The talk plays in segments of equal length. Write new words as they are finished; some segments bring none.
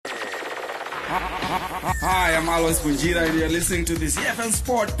Hi, I'm Alois Bunjira and you're listening to the ZFM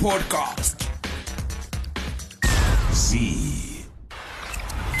Sport Podcast. Z.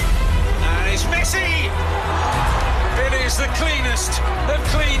 And it's Messi! It is the cleanest of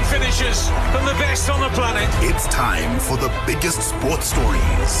clean finishes from the best on the planet. It's time for the biggest sports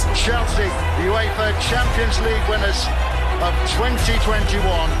stories. Chelsea, UEFA Champions League winners of 2021.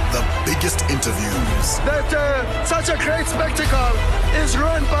 The biggest interviews. That such a great spectacle is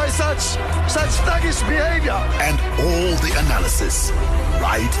ruined by such thuggish behavior. And all the analysis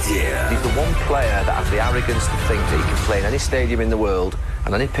right here. He's the one player that has the arrogance to think that he can play in any stadium in the world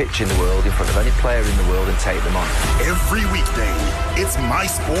and any pitch in the world in front of any player in the world and take them on. Every weekday, it's my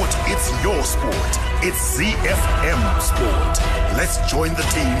sport, it's your sport. It's ZFM Sport. Let's join the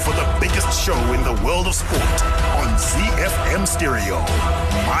team for the biggest show in the world of sport on ZFM Stereo.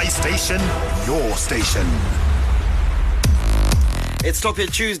 My station, your station. It's Top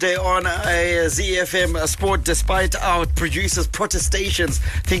Hit Tuesday on a ZFM Sport, despite our producer's protestations,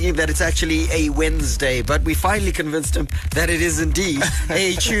 thinking that it's actually a Wednesday. But we finally convinced him that it is indeed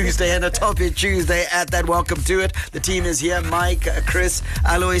a Tuesday and a Top Hit Tuesday at that. Welcome to it. The team is here. Mike, Chris,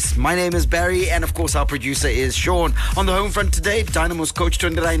 Alois. My name is Barry. And of course, our producer is Sean. On the home front today, Dynamo's coach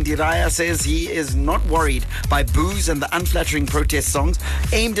Thunderai Ndiraya says he is not worried by boos and the unflattering protest songs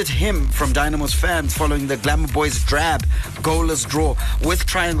aimed at him from Dynamo's fans following the Glamour Boys' drab, goalless draw with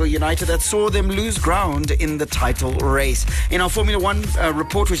Triangle United that saw them lose ground in the title race. In our Formula One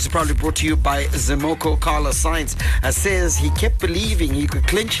report, which is probably brought to you by Zimoko Carlos Sainz, says he kept believing he could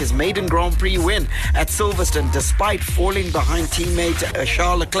clinch his maiden Grand Prix win at Silverstone despite falling behind teammate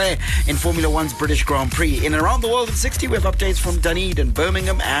Charles Leclerc in Formula One's British Grand Prix. In Around the World in 60, we have updates from Dunedin,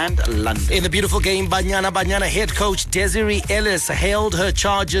 Birmingham and London. In the beautiful game, Banyana head coach Desiree Ellis hailed her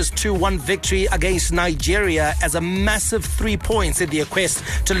Chargers 2-1 victory against Nigeria as a massive 3 points in the quest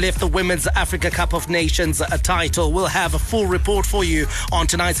to lift the Women's Africa Cup of Nations title. We'll have a full report for you on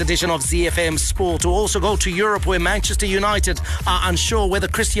tonight's edition of ZFM Sport. We'll also go to Europe, where Manchester United are unsure whether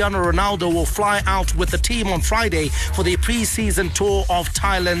Cristiano Ronaldo will fly out with the team on Friday for the pre-season tour of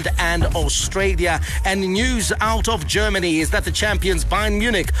Thailand and Australia. And news out of Germany is that the champions Bayern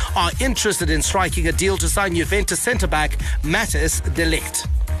Munich are interested in striking a deal to sign Juventus centre-back Matthijs de Ligt.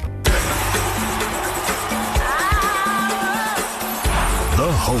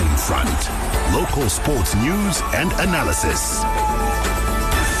 The Home Front. Local sports news and analysis.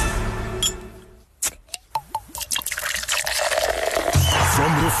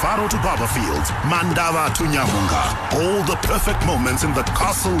 From Rufaro to Barberfield, Mandava to Nyamunga, all the perfect moments in the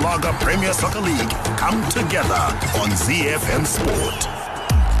Castle Lager Premier Soccer League come together on ZFM Sport.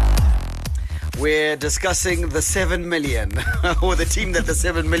 We're discussing the 7 million, or the team that the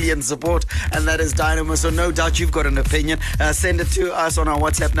 7 million support, and that is Dynamo. So no doubt you've got an opinion. Send it to us on our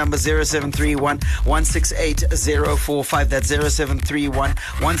WhatsApp number 0731 168 045. That's 0731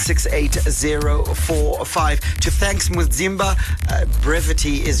 168 045. To thanks Muzimba,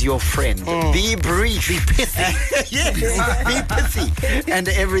 brevity is your friend. Be brief. Be pithy. Yes, be pithy. And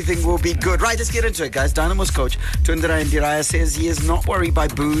everything will be good. Right, let's get into it, guys. Dynamo's coach Thunderai Ndiraya says he is not worried by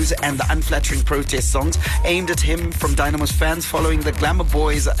boos and the unflattering protest songs aimed at him from Dynamo's fans following the Glamour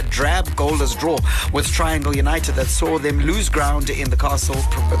Boys' drab goalless draw with Triangle United that saw them lose ground in the Castle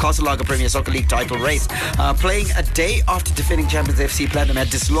Lager Premier Soccer League title race. Playing a day after defending champions FC Platinum had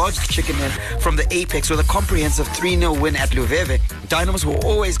dislodged Chicken Men from the Apex with a comprehensive 3-0 win at Luveve, Dynamos were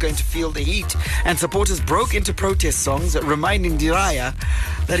always going to feel the heat, and supporters broke into protest songs reminding Ndiraya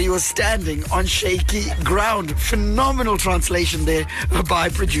that he was standing on shaky ground. Phenomenal translation there by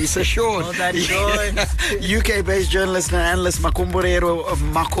producer Sean. Oh, that is good. UK-based journalist and analyst Makumburero of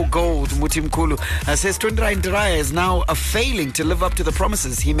Mako Gold, Mutimkulu, says Thunderai Ndiraya is now failing to live up to the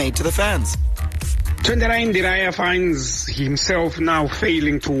promises he made to the fans. Thunderai Ndiraya finds himself now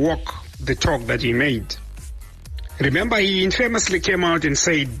failing to walk the talk that he made. Remember, he infamously came out and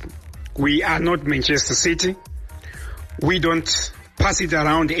said, "We are not Manchester City. We don't pass it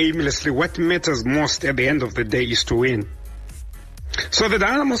around aimlessly. What matters most at the end of the day is to win." So the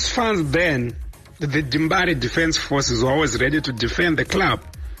Dynamos fans then, the Dimbari Defense Forces, were always ready to defend the club.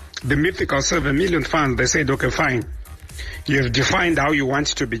 The mythical 7 million fans, they said, okay, fine. You have defined how you want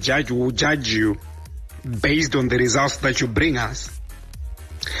to be judged. We will judge you based on the results that you bring us.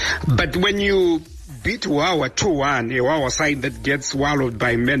 But when you beat Wawa 2-1, a Wawa side that gets wallowed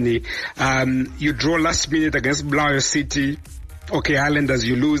by many, you draw last minute against Blair City. Okay, Islanders,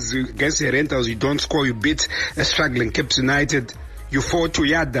 you lose against the Rentals, you don't score, you beat a struggling Cape United. You fall to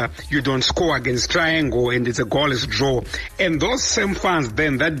Yada, you don't score against Triangle, and it's a goalless draw. And those same fans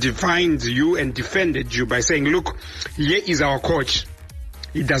then that defined you and defended you by saying, look, here is our coach.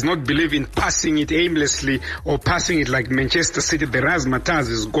 He does not believe in passing it aimlessly or passing it like Manchester City. The razzmatazz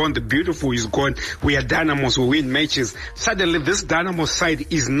is gone. The beautiful is gone. We are Dynamos who win matches. Suddenly, this Dynamo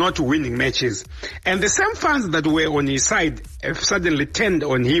side is not winning matches. And the same fans that were on his side have suddenly turned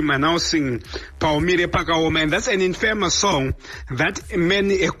on him and now singing Paumire Pakaoma. And that's an infamous song that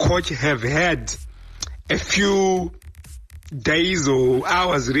many a coach have had a few days or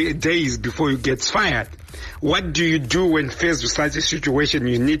hours, days before he gets fired. What do you do when faced with such a situation?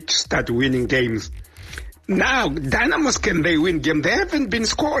 You need to start winning games. Now, Dynamos, can they win games? They haven't been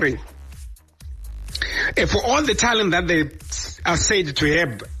scoring. And for all the talent that they are said to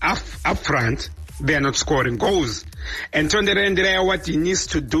have up front, they are not scoring goals. And Tondera Ndirai, what he needs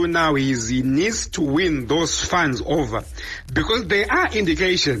to do now is he needs to win those fans over. Because there are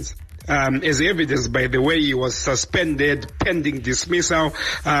indications, as evidenced by the way he was suspended pending dismissal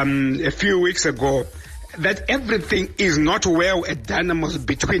a few weeks ago, that everything is not well at Dynamos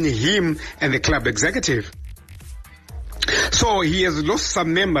between him and the club executive. So he has lost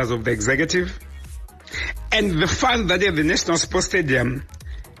some members of the executive, and the fans that at the National Sports Stadium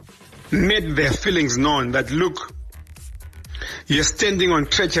made their feelings known that, look, you're standing on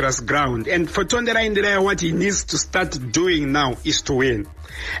treacherous ground. And for Tondera Ndirai, what he needs to start doing now is to win.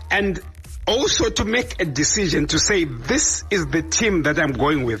 And also to make a decision to say, this is the team that I'm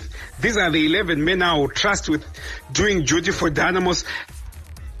going with. These are the 11 men I will trust with doing duty for Dynamos.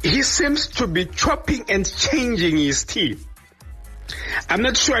 He seems to be chopping and changing his team. I'm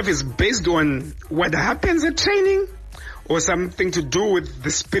not sure if it's based on what happens at training or something to do with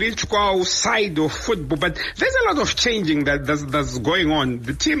the spiritual side of football, but there's a lot of changing that's going on.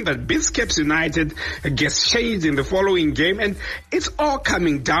 The team that beats Caps United gets changed in the following game, and it's all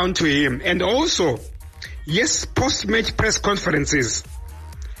coming down to him. And also, yes, post-match press conferences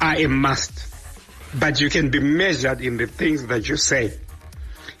are a must, but you can be measured in the things that you say.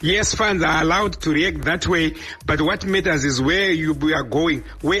 Yes, fans are allowed to react that way, but what matters is where you are going.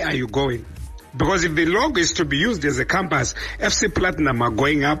 Where are you going? Because if the logo is to be used as a compass, FC Platinum are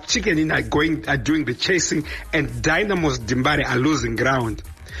going up, Chicken Inn are doing the chasing, and Dynamos Dimbare are losing ground.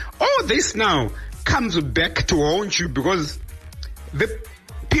 All this now comes back to haunt you because the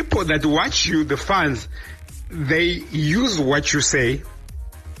people that watch you, the fans, they use what you say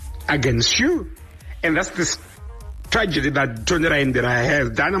against you. And that's the tragedy that Tondera Ndirai has.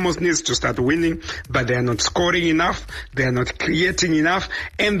 Dynamos needs to start winning, but they are not scoring enough, they are not creating enough,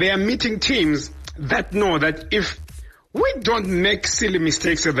 and they are meeting teams that know that if we don't make silly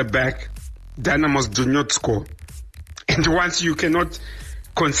mistakes at the back, Dynamos do not score. And once you cannot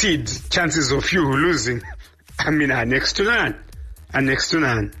concede, chances of you losing, are next to none. Are next to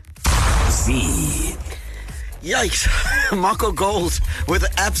none. Z. Yikes. Marco Gold with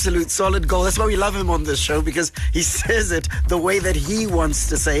an absolute solid goal. That's why we love him on this show, because he says it the way that he wants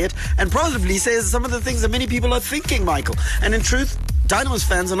to say it, and probably says some of the things that many people are thinking, Michael. And in truth, Dynamos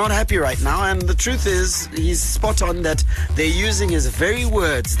fans are not happy right now, and the truth is he's spot on that they're using his very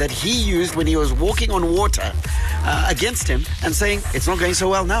words that he used when he was walking on water against him and saying it's not going so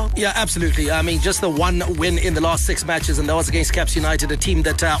well now. Yeah, absolutely. I mean, just the one win in the last 6 matches, and that was against Caps United, a team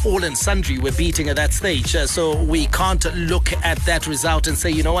that all and sundry were beating at that stage. So we can't look at that result and say,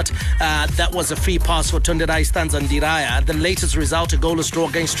 you know what, that was a free pass for Tondera Ndirai. The latest result, a goalless draw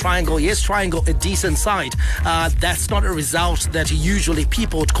against Triangle. Yes, Triangle, a decent side. That's not a result that usually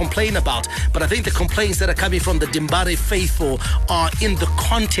people would complain about, but I think the complaints that are coming from the Dimbare faithful are in the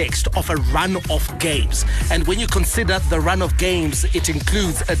context of a run of games. And when you consider the run of games, it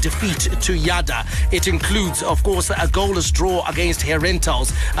includes a defeat to Yada, it includes, of course, a goalless draw against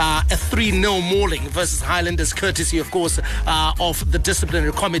Herentals, a 3-0 mauling versus Highlanders, courtesy, of course, of the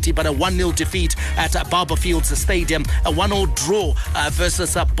disciplinary committee, but a 1-0 defeat at Barberfields Stadium, a 1-0 draw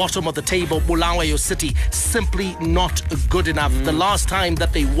versus bottom of the table Bulawayo City. Simply not good enough. The last time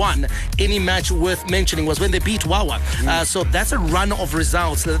that they won any match worth mentioning was when they beat Wawa. So that's a run of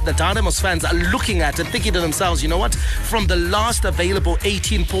results that the Dynamos fans are looking at and thinking to themselves, you know what, from the last available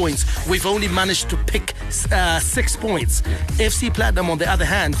 18 points, we've only managed to pick 6 points. FC Platinum, on the other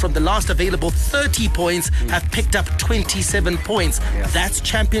hand, from the last available 30 points, have picked up 27 points. That's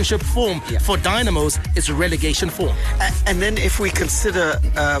championship form. For Dynamos, it's relegation form. And then if we consider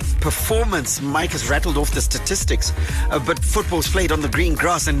performance, Mike has rattled off the statistics, but football's played on the green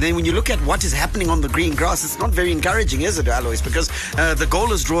grass, and then when you look at what is happening on the green grass, it's not very encouraging, is it, Alois? Because the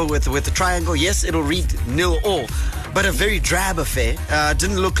goalless draw with the Triangle, yes, it'll read 0-0, but a very drab affair.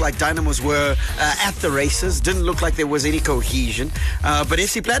 Didn't look like Dynamos were at the races, didn't look like there was any cohesion. But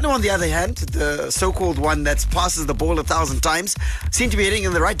FC Platinum, on the other hand, the so-called one that passes the ball 1,000 times, seemed to be heading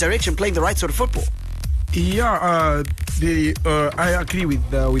in the right direction, playing the right sort of football. Yeah, I agree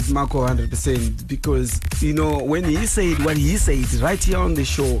with Marco 100% because when he said what he said right here on the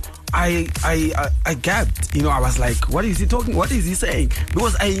show, I gasped. I was like, what is he talking? What is he saying?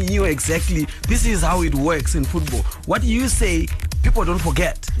 Because I knew exactly this is how it works in football. What you say, people don't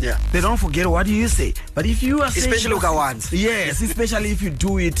forget. Yeah, they don't forget what you say. But if you are especially Ukawans, yes, especially if you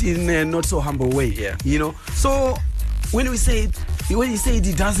do it in a not so humble way. Yeah, So when he said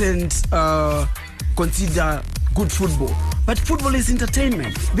he doesn't consider good football. But football is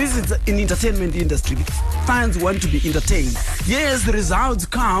entertainment. This is an entertainment industry. Fans want to be entertained. Yes, the results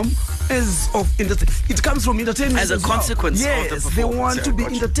come it comes from entertainment as a consequence of the performance. They want to be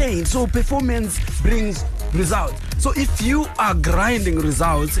entertained. So performance brings results. So if you are grinding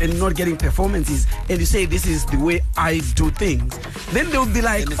results and not getting performances and you say this is the way I do things, then they'll be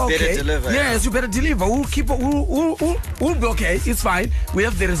like, okay, yes, you better deliver. We'll be okay. It's fine. We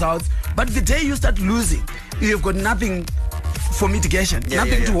have the results. But the day you start losing, you've got nothing for mitigation,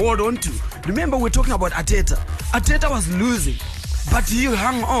 nothing to hold on to. Remember, we're talking about Arteta. Arteta was losing, but he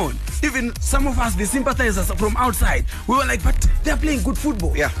hung on. Even some of us, the sympathizers from outside, we were like, but they're playing good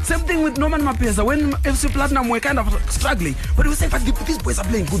football. Yeah. Same thing with Norman Mapesa. When FC Platinum were kind of struggling, but we say, but these boys are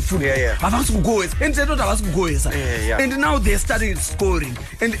playing good football. And now they're starting scoring,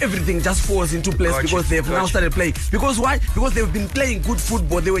 and everything just falls into place because they've now started playing. Because why? Because they've been playing good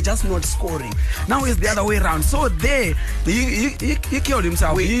football. They were just not scoring. Now it's the other way around. So he killed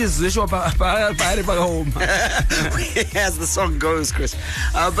himself. He is home. As the song goes, Chris.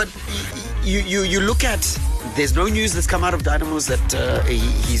 But you look at, there's no news that's come out of Dynamos that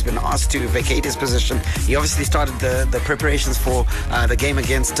he's been asked to vacate his position. He obviously started the preparations for the game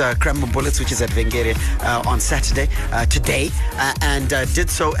against Cranbourne Bullets, which is at Vengere on Saturday, today, and did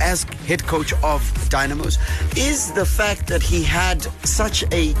so as head coach of Dynamos. Is the fact that he had such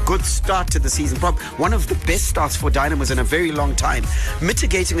a good start to the season, probably one of the best starts for Dynamos in a very long time,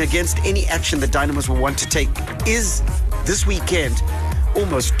 mitigating against any action that Dynamos will want to take? Is this weekend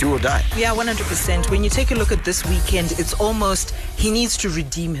almost do or die? Yeah, 100%. When you take a look at this weekend, it's almost he needs to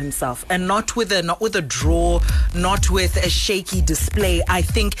redeem himself, and not with a draw, not with a shaky display. I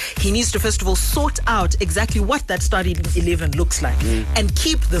think he needs to first of all sort out exactly what that starting 11 looks like, and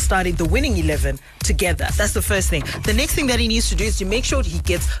keep the winning 11 together. That's the first thing. The next thing that he needs to do is to make sure he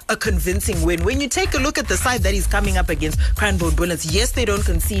gets a convincing win. When you take a look at the side that he's coming up against, Cranbourne Bullets, yes, they don't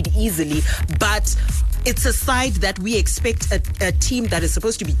concede easily, but it's a side that we expect a team that is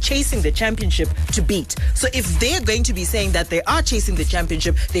supposed to be chasing the championship to beat. So if they're going to be saying that they are chasing the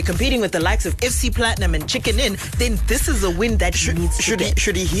championship, they're competing with the likes of FC Platinum and Chicken Inn, then this is a win that he needs to get.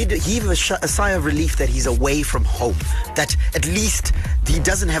 Should he heave a sigh of relief that he's away from home? That at least he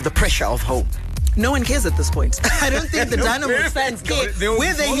doesn't have the pressure of home? No one cares at this point. I don't think the Dynamo fans care.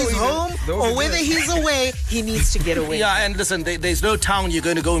 Whether he's home or whether he's away, he needs to get away. Yeah, and listen, there's no town you're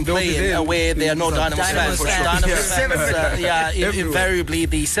going to go and play in where there are no Dynamo fans. Dynamo fans, invariably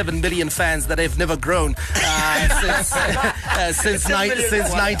the 7 million fans that have never grown since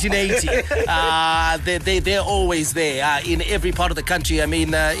 1980. They're always there in every part of the country. I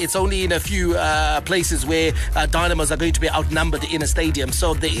mean, it's only in a few places where Dynamos are going to be outnumbered in a stadium.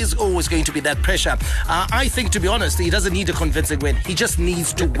 So there is always going to be that pressure. I think, to be honest, he doesn't need a convincing win. He just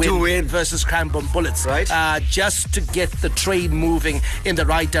needs to win versus Cranbourne Bullets, right? Just to get the train moving in the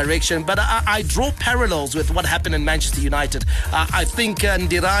right direction. But I draw parallels with what happened in Manchester United. I think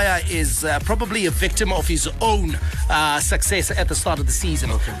Ndiraya is probably a victim of his own success at the start of the season.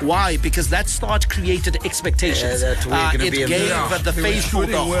 Okay. Why? Because that start created expectations. It gave the faithful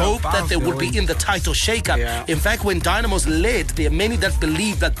the hope that they would be in the title shake-up. Yeah. In fact, when Dynamos led, there are many that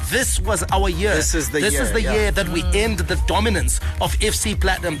believed that this was our year. This is the year that we end the dominance of FC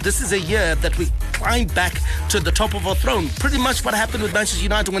Platinum. This is a year that we climb back to the top of our throne. Pretty much what happened with Manchester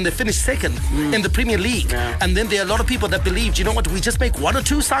United when they finished second in the Premier League. Yeah. And then there are a lot of people that believed, you know what, we just make one or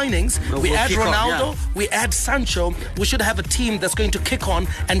two signings. We'll add Ronaldo, we add Sancho. We should have a team that's going to kick on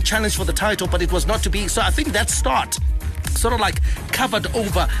and challenge for the title, but it was not to be. So I think that start sort of like covered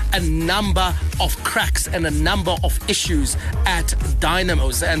over a number of cracks and a number of issues at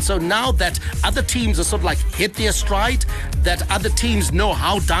Dynamos. And so now that other teams are sort of like hit their stride, that other teams know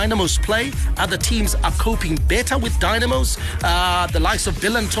how Dynamos play, other teams are coping better with Dynamos. The likes of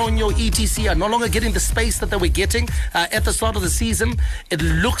Bill Antonio, ETC are no longer getting the space that they were getting at the start of the season. It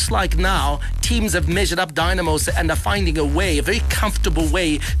looks like now teams have measured up Dynamos and are finding a way, a very comfortable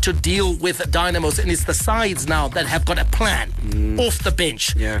way to deal with Dynamos. And it's the sides now that have got a plan off the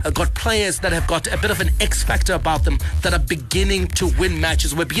bench. Yeah. Got players that have got a bit of an X factor about them that are beginning to win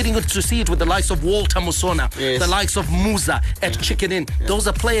matches. We're beginning to see it with the likes of Walter Musona, the likes of Musa at Chicken Inn. Those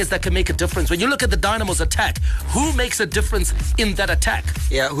are players that can make a difference. When you look at the Dynamo's attack, who makes a difference in that attack?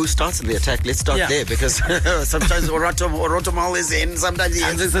 Yeah, who starts in the attack? Let's start there, because sometimes Orotomal is in, sometimes he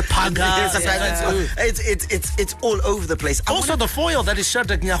there's a Paga. It's all over the place. Also, the foil that is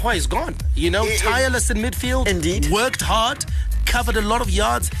Shadrack Nyahwa is gone. You know, tireless in midfield. Indeed. Worked hard. Covered a lot of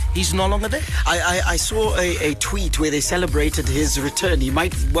yards. He's no longer there. I saw a tweet where they celebrated his return. He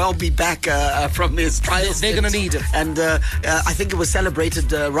might well be back from his trial. They're going to need him. And I think it was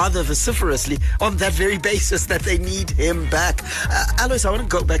celebrated rather vociferously on that very basis that they need him back. Alois, I want to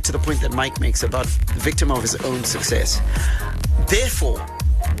go back to the point that Mike makes about the victim of his own success. Therefore,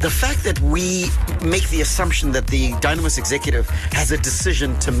 the fact that we make the assumption that the Dynamos executive has a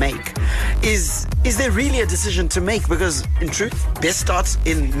decision to make, is there really a decision to make? Because in truth, best starts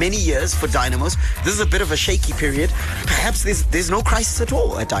in many years for Dynamos. This is a bit of a shaky period. Perhaps there's no crisis at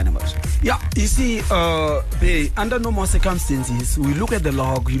all at Dynamos. Yeah, you see, under normal circumstances, we look at the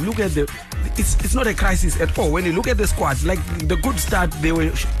log, you look at it's not a crisis at all. When you look at the squad, like the good start, they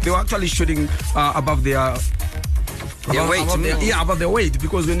were actually shooting above their above their weight,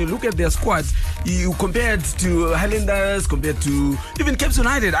 because when you look at their squad, you compare it to Highlanders, compared to even Cape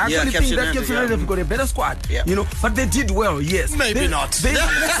United. I actually think that Cape United have got a better squad, you know, but they did well, yes. Maybe not. There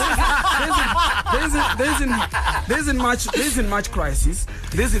isn't much crisis.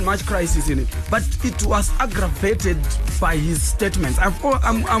 There isn't much crisis in it, but it was aggravated by his statements.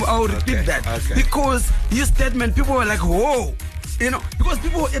 I'll repeat that because his statement, people were like, whoa, you know, because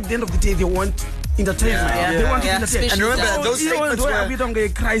people at the end of the day, they want entertainment. They want to entertain. And remember, those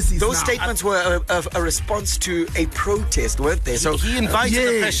statements were a response to a protest, weren't they? So he invited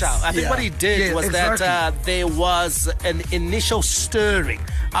the pressure. I think what he did was that there was an initial stirring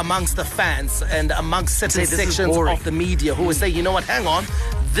amongst the fans and amongst certain sections of the media who would say, you know what, hang on,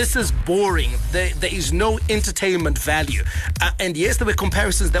 this is boring. There is no entertainment value. And yes, there were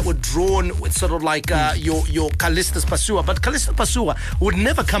comparisons that were drawn with sort of like your Callistus Pasua, but Callistus Pasua would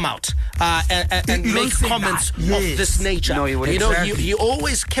never come out and make comments of this nature. No, he wouldn't. He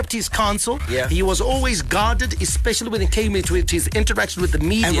always kept his counsel. Yeah. He was always guarded, especially when it came into his interaction with the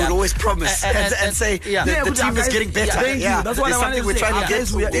media. And would always promise and say the team is getting better. That's what something we're trying to get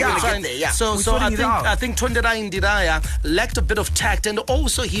to. So I think Tondela Ndiraya lacked a bit of tact, and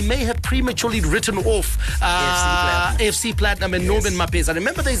also he may have prematurely written off FC Platinum and Norman Mapeza.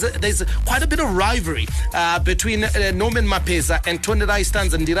 Remember, there's quite a bit of rivalry between Norman Mapeza and Tondela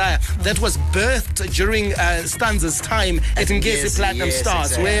Stanza Ndiraya that was birthed during Stanza's time at Ngezi Platinum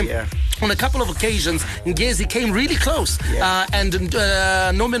Stars, where on a couple of occasions Ngezi came really close, and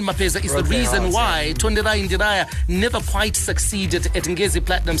Norman Mapeza is the reason why Tondela Ndiraya never quite succeeded at Ngezi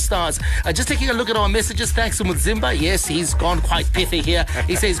Platinum Stars. Just taking a look at our messages, thanks to Mudzimba. Yes, he's gone quite pithy here.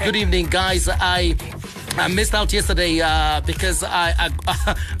 He says, good evening, guys. I missed out yesterday because I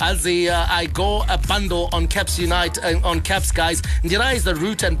go a bundle on Caps Unite on Caps, guys. Ndira is the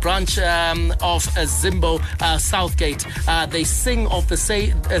root and branch of Zimbo Southgate. They sing off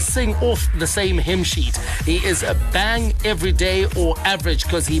the same hymn sheet. He is a bang every day or average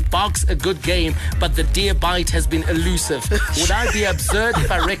because he barks a good game, but the deer bite has been elusive. Would I be absurd if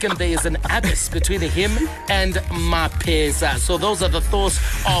I reckon there is an abyss between him and Mapeza? So those are the thoughts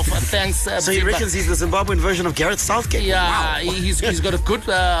of thanks. So he reckons he's the Zimbabwean version of Gareth Southgate. Yeah, wow. He's got a good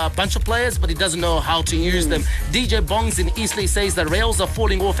bunch of players, but he doesn't know how to use them. DJ Bongs in Eastleigh says the rails are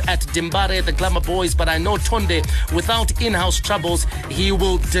falling off at Dimbare, the Glamour Boys, but I know Tonde, without in-house troubles, he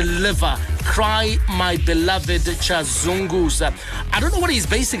will deliver. Cry, my beloved Chazungus. I don't know what he's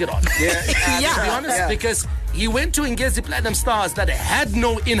basing it on. To be honest, because he went to Ngezi Platinum Stars that had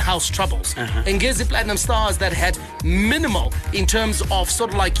no in-house troubles. Ngezi Platinum Stars that had minimal in terms of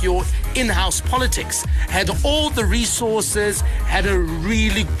sort of like your in-house politics. Had all the resources, had a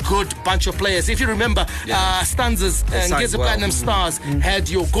really good bunch of players. If you remember, Stanza's Ngezi Platinum Stars had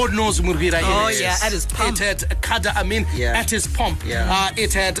your God knows Murgira at his pump. It had Kada Amin at his pump.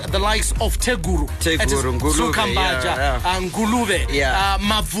 It had the likes of Teguru, Sukambaja, Nguluve,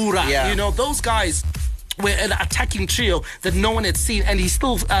 Mavura. You know, those guys were an attacking trio that no one had seen, and he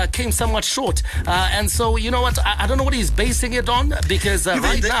still came somewhat short. And so, you know what? I don't know what he's basing it on, because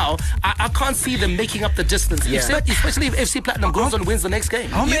right now, I can't see them making up the distance, especially if FC Platinum goes and wins the next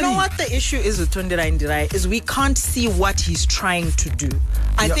game. You know what the issue is with Tondela Ndiraya is we can't see what he's trying to do.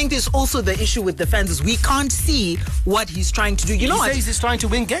 I think there's also the issue with the fans is we can't see what he's trying to do. You know what? He says he's trying to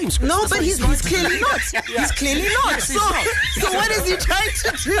win games. Chris. No, but he's clearly not. He's clearly not. So what is he trying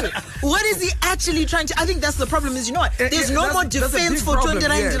to do? What is he actually trying to? think that's the problem. Is there's no that's- more that's a defense big for problem.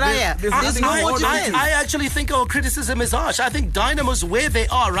 Tonderai Yeah, Ndiraya. There's no more defense. I actually think our criticism is harsh. I think Dynamo's where they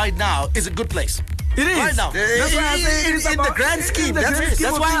are right now is a good place. It is. Right now. That's why I say in, it's in the about- grand scheme, in the grand that's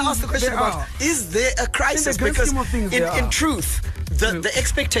scheme of why I things, asked the question they about, are. is there a crisis? grand Because scheme of things, they in are. truth, the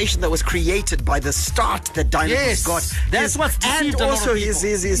expectation that was created by the start that Dynamos Yes, got, that's what's deceived and a lot of also his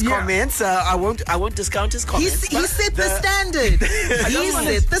people. Yeah. comments. I won't discount his He comments. set the standard. He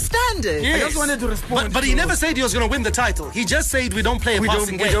set the standard. Yes. I just wanted to respond. But he to- never said he was going to win the title. He just said we don't play a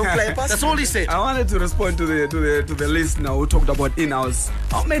passing game. we don't play a passing That's all he said. I wanted to respond to the listener who talked about in-house.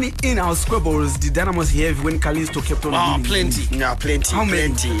 How many in-house squabbles did Dynamos have when Callisto kept on winning? Plenty. No, plenty. How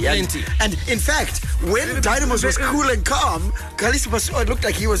many? Plenty. And in fact, when Dynamos was cool and calm, Callisto it looked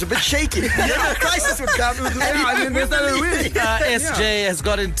like he was a bit shaky. Then a crisis would come. and then they started winning. SJ has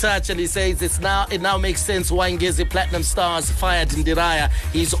got in touch and he says it now makes sense why Ngezi Platinum Stars fired Ndiraya.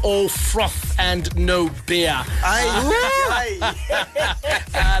 He's all froth and no beer.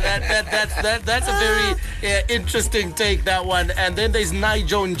 That's a very interesting take, that one. And then there's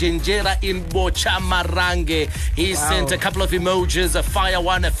Nigel Njinjera in Bochamarange. He sent a couple of emojis, a fire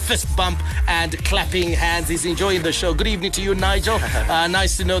one, a fist bump, and clapping hands. He's enjoying the show. Good evening to you, Nigel.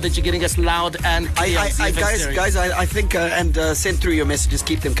 Nice to know that you're getting us loud and clear. on CFM stereo. Guys, I think, and send through your messages.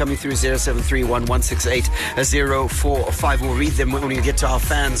 Keep them coming through 0731 168 045. We'll read them when we get to our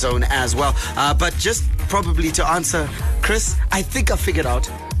fan zone as well. But just probably to answer Chris, I think I figured out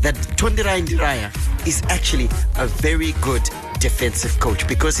that Tonderai Ndiraya is actually a very good defensive coach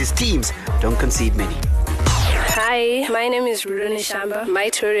because his teams don't concede many. Hi, my name is Rune Shamba,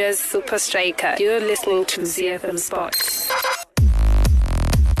 Mytoria's super striker. You're listening to ZFM Sports.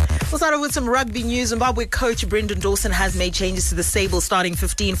 We'll start off with some rugby news. Zimbabwe coach Brendan Dawson has made changes to the stable starting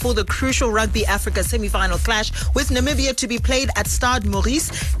 15 for the crucial Rugby Africa semi-final clash with Namibia to be played at Stade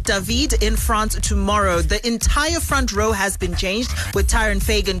Maurice David in France tomorrow. The entire front row has been changed, with Tyron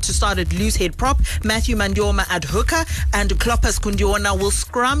Fagan to start at loose head prop, Matthew Mandioma at hooker, and Klopas Kundiona will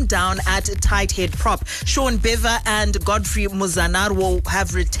scrum down at tight head prop. Sean Bever and Godfrey Muzanar will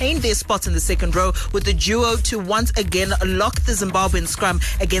have retained their spots in the second row, with the duo to once again lock the Zimbabwean scrum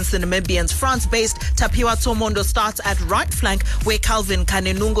against the Namibians. France-based Tapiwa Tomondo starts at right flank, where Calvin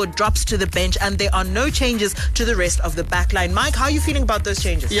Kanenungo drops to the bench, and there are no changes to the rest of the backline. Mike, how are you feeling about those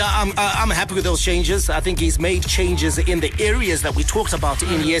changes? Yeah, I'm happy with those changes. I think he's made changes in the areas that we talked about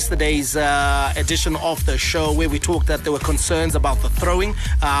in yesterday's edition of the show, where we talked that there were concerns about the throwing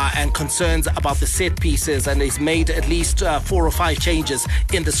and concerns about the set pieces, and he's made at least 4 or 5 changes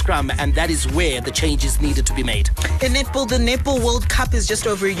in the scrum, and that is where the changes needed to be made. In netball, the Netball World Cup is just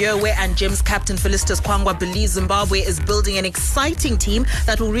over a year away, and Gems captain Felicitas Kwangwa believes Zimbabwe is building an exciting team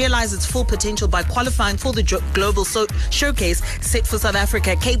that will realize its full potential by qualifying for the global showcase set for South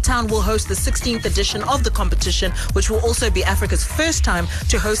Africa. Cape Town will host the 16th edition of the competition, which will also be Africa's first time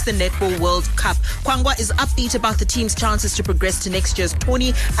to host the Netball World Cup. Kwangwa is upbeat about the team's chances to progress to next year's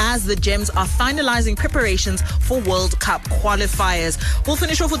tourney, as the Gems are finalizing preparations for World Cup qualifiers. We'll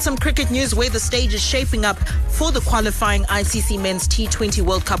finish off with some cricket news, where the stage is shaping up for the qualifying ICC Men's T20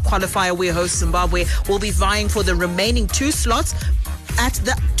 World Cup qualifier, where host Zimbabwe will be vying for the remaining 2 slots at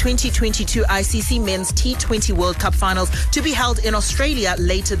the 2022 ICC Men's T20 World Cup Finals, to be held in Australia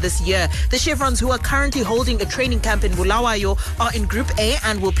later this year. The Chevrons, who are currently holding a training camp in Bulawayo, are in Group A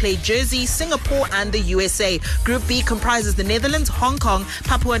and will play Jersey, Singapore and the USA. Group B comprises the Netherlands, Hong Kong,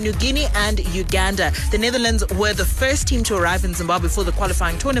 Papua New Guinea and Uganda. The Netherlands were the first team to arrive in Zimbabwe for the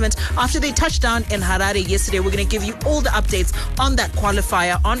qualifying tournament after they touched down in Harare yesterday. We're going to give you all the updates on that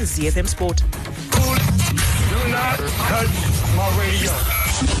qualifier on ZFM Sport. Do not touch my radio.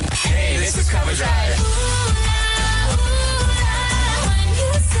 Hey, this is Cover Drive.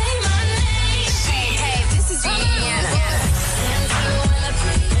 Hey, this is Rihanna.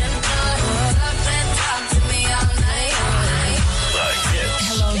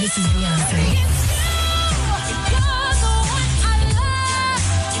 Hello, this is Beyonce.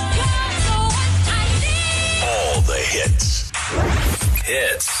 All the hits.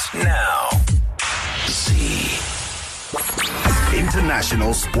 Hits now.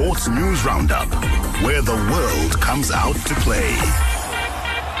 International Sports News Roundup, where the world comes out to play.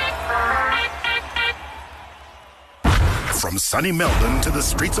 From sunny Melbourne to the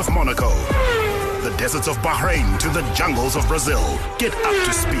streets of Monaco, the deserts of Bahrain to the jungles of Brazil, get up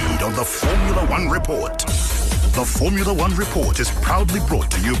to speed on the Formula One Report. The Formula One Report is proudly brought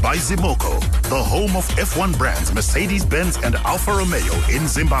to you by Zimoco, the home of F1 brands Mercedes-Benz and Alfa Romeo in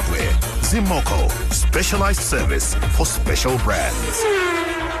Zimbabwe. Zimoco, specialized service for special brands.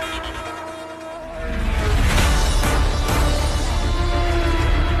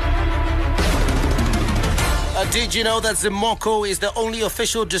 Did you know that Zimoco is the only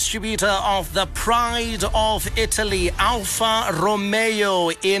official distributor of the Pride of Italy, Alfa Romeo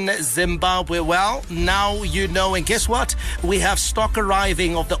in Zimbabwe? Well, now you know. And guess what? We have stock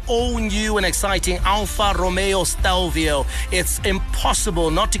arriving of the all-new and exciting Alfa Romeo Stelvio. It's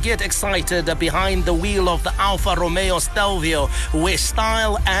impossible not to get excited behind the wheel of the Alfa Romeo Stelvio, where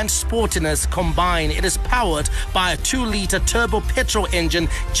style and sportiness combine. It is powered by a 2-liter turbo petrol engine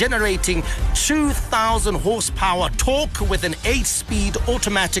generating 2,000 horsepower torque with an 8-speed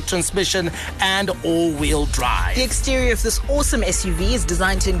automatic transmission and all-wheel drive. The exterior of this awesome SUV is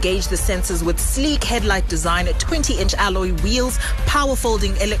designed to engage the senses with sleek headlight design, 20-inch alloy wheels,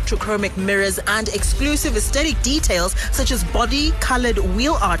 power-folding electrochromic mirrors, and exclusive aesthetic details such as body-colored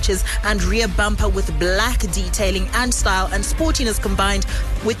wheel arches and rear bumper with black detailing and style and sportiness combined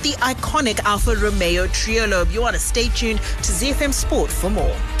with the iconic Alfa Romeo Triolobe. You want to stay tuned to ZFM Sport for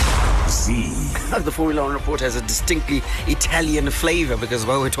more. The Formula One report has a distinctly Italian flavor because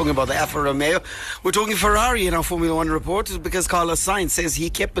while we're talking about the Alfa Romeo, we're talking Ferrari in our Formula One report because Carlos Sainz says he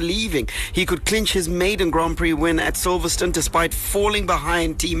kept believing he could clinch his maiden Grand Prix win at Silverstone despite falling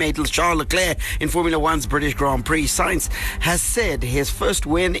behind teammate Charles Leclerc in Formula One's British Grand Prix. Sainz has said his first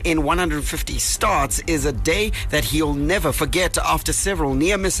win in 150 starts is a day that he'll never forget after several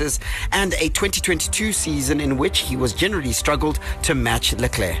near misses and a 2022 season in which he was generally struggled to match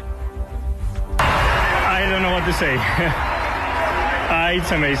Leclerc. I don't know what to say.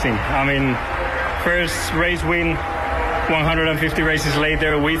 It's amazing. I mean, first race win, 150 races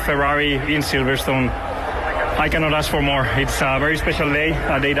later with Ferrari in Silverstone. I cannot ask for more. It's a very special day,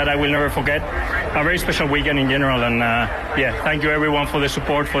 a day that I will never forget, a very special weekend in general. And thank you everyone for the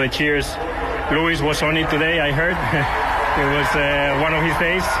support, for the cheers. Lewis was on it today, I heard. It was one of his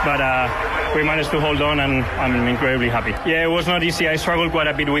days, but we managed to hold on and I'm incredibly happy. Yeah, it was not easy. I struggled quite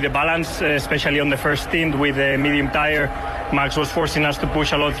a bit with the balance, especially on the first stint with the medium tire. Max was forcing us to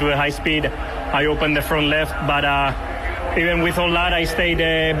push a lot through the high speed. I opened the front left, but even with all that, I stayed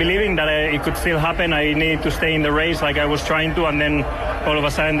believing that it could still happen. I needed to stay in the race like I was trying to, and then all of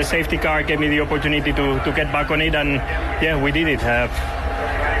a sudden the safety car gave me the opportunity to get back on it, and yeah, we did it.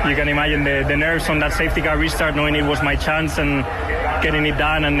 You can imagine the nerves on that safety car restart, knowing it was my chance and getting it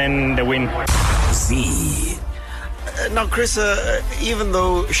done, and then the win. Now, Chris, even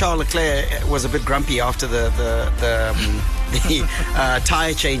though Charles Leclerc was a bit grumpy after the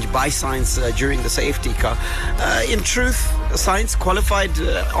tyre change by Sainz during the safety car, in truth, Sainz qualified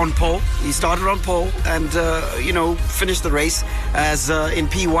on pole. He started on pole and, finished the race as in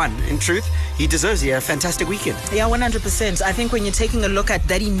P1. In truth, he deserves a fantastic weekend. Yeah, 100%. I think when you're taking a look at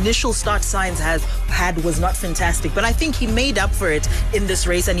that initial start Sainz had was not fantastic, but I think he made up for it in this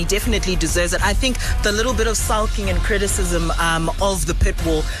race and he definitely deserves it. I think the little bit of sulking and criticism of the pit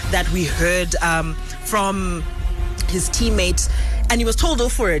wall that we heard from his teammates, and he was told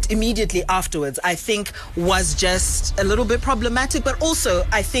off for it immediately afterwards, I think was just a little bit problematic. But also,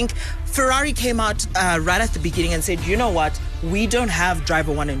 I think Ferrari came out right at the beginning and said, you know what, we don't have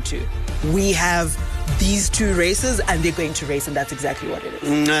driver 1 and 2. We have these 2 races and they're going to race, and that's exactly what it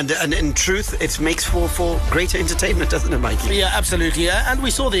is. And in truth, it makes for greater entertainment, doesn't it, Mikey? Yeah, absolutely. And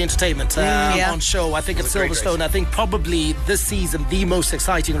we saw the entertainment on show. I think at Silverstone, I think probably this season the most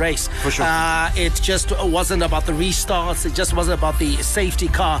exciting race. For sure. It just wasn't about the restarts. It just wasn't about the safety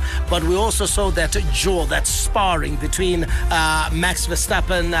car. But we also saw that jaw, that sparring between Max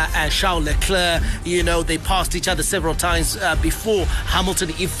Verstappen and Charles Leclerc. You know, they passed each other several times before Hamilton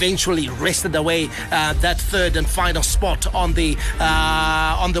eventually wrested away that third and final spot on the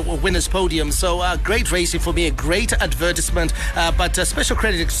winner's podium. So great racing for me, a great advertisement, but special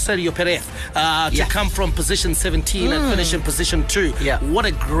credit to Sergio Perez to come from position 17 and finish in position 2. Yeah. What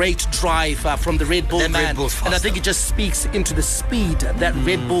a great drive from the Red Bull that man. Red Bull's faster. And I think it just speaks into the speed that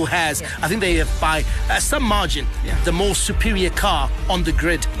Red Bull has. I think they have by some margin the more superior car on the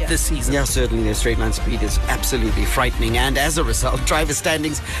grid this season. Yeah, certainly their straight line speed is absolutely frightening, and as a result, driver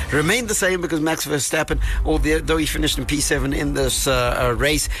standings remain the same because Max Verstappen, although he finished in P7 in this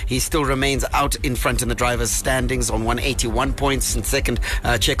race, he still remains out in front in the drivers' standings on 181 points. In second,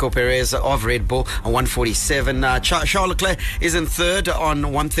 Checo Perez of Red Bull on 147. Charles Leclerc is in third on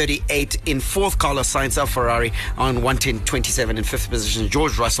 138. In fourth, Carlos Sainz of Ferrari on 127. In fifth position,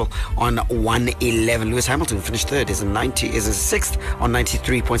 George Russell on 111. Lewis Hamilton finished third, is in sixth on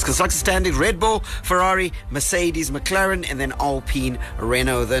 93 points. Constructor standings: Red Bull, Ferrari, Mercedes, McLaren, and then Alpine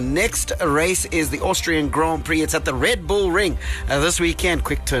Renault. The next race is the Austrian Grand Prix. It's at the Red Bull Ring this weekend.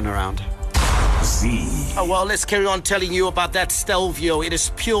 Quick turnaround. Z. Oh, well, let's carry on telling you about that Stelvio. It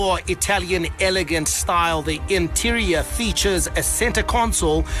is pure Italian elegant style. The interior features a center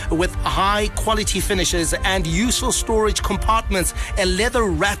console with high quality finishes and useful storage compartments, a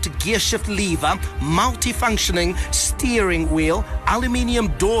leather-wrapped gear shift lever, multi-functioning steering wheel, aluminium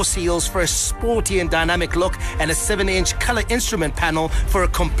door seals for a sporty and dynamic look, and a 7-inch color instrument panel for a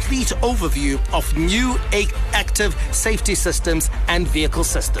complete overview of new active safety systems and vehicle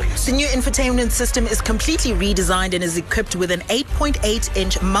systems. The new infotainment system is completely redesigned and is equipped with an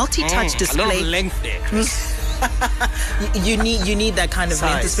 8.8-inch multi-touch display. A lot of length there, Chris. you need that kind of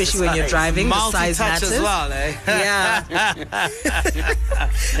size, length, especially when you're driving. The size matters. As well, eh? Yeah.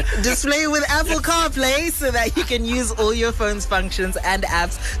 Display with Apple CarPlay so that you can use all your phone's functions and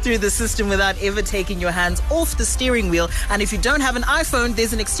apps through the system without ever taking your hands off the steering wheel. And if you don't have an iPhone,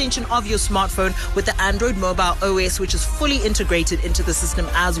 there's an extension of your smartphone with the Android Mobile OS, which is fully integrated into the system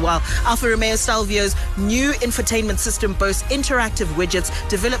as well. Alfa Romeo Stelvio's new infotainment system boasts interactive widgets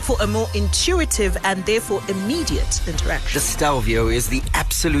developed for a more intuitive and therefore immediate interaction. The Stelvio is the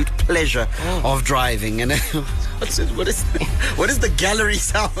absolute pleasure of driving. And what is the gallery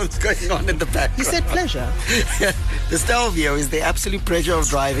sounds going on in the background? You said pleasure. The Stelvio is the absolute pleasure of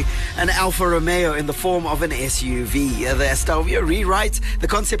driving an Alfa Romeo in the form of an SUV. The Stelvio rewrites the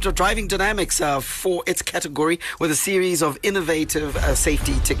concept of driving dynamics for its category with a series of innovative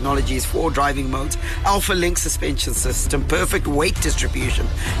safety technologies for driving modes. Alfa Link suspension system, perfect weight distribution,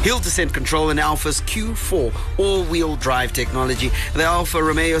 hill descent control, and Alfa's Q4 all-wheel drive technology. The Alfa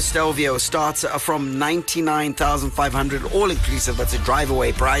Romeo Stelvio starts from $99,500 all-inclusive. That's a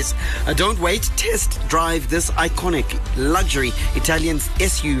drive-away price. Don't wait. Test drive this iconic luxury Italian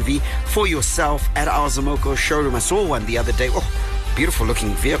SUV for yourself at our Zamoco showroom. I saw one the other day. Beautiful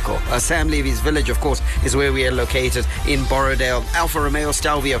looking vehicle. Sam Levy's Village, of course, is where we are located in Borrowdale. Alfa Romeo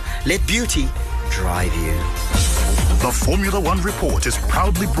Stelvio. Let beauty drive you. The Formula One Report is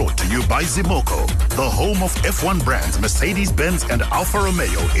proudly brought to you by Zamoco, the home of F1 brands Mercedes-Benz and Alfa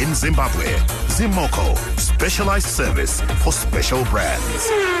Romeo in Zimbabwe. Zamoco, specialized service for special brands.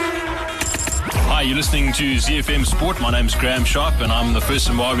 Hi, you're listening to ZFM Sport. My name's Graham Sharp, and I'm the first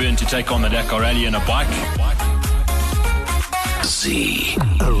Zimbabwean to take on the Dakar Rally in a bike. Z.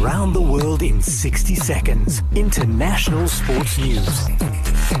 Around the world in 60 seconds. International sports news.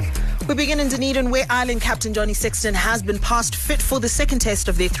 We begin in Dunedin, where Ireland captain Johnny Sexton has been passed fit for the second test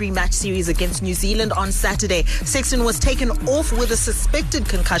of their 3-match series against New Zealand on Saturday. Sexton was taken off with a suspected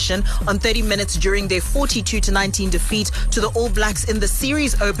concussion on 30 minutes during their 42-19 defeat to the All Blacks in the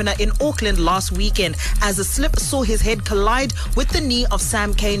series opener in Auckland last weekend, as a slip saw his head collide with the knee of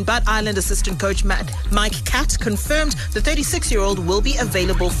Sam Cane. But Ireland assistant coach Mike Catt confirmed the 36-year-old will be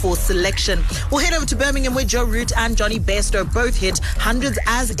available for selection. We'll head over to Birmingham, where Joe Root and Johnny Bairstow both hit hundreds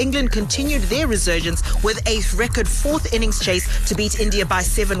as England continued their resurgence with a record 4th innings chase to beat India by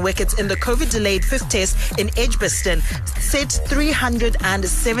 7 wickets in the COVID-delayed 5th test in Edgbaston. Set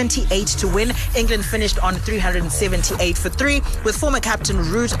 378 to win. England finished on 378 for 3, with former captain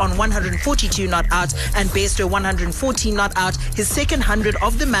Root on 142 not out and Bairstow 114 not out, his second 100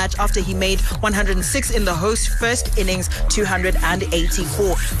 of the match after he made 106 in the host's first innings,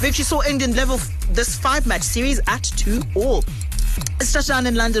 284. Victory saw England level this 5-match series at 2-2. It's touchdown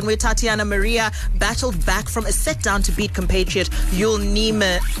in London, where Tatiana Maria battled back from a set down to beat compatriot Yul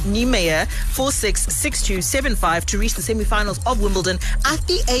Niemeyer 4-6, 6-2, 7-5 to reach the semi-finals of Wimbledon at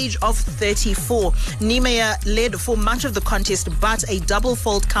the age of 34. Niemeyer led for much of the contest, but a double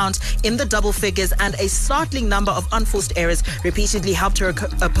fault count in the double figures and a startling number of unforced errors repeatedly helped her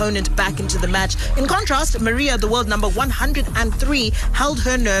opponent back into the match. In contrast, Maria, the world number 103, held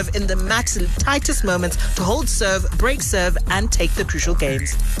her nerve in the match's tightest moments to hold serve, break serve, and take the crucial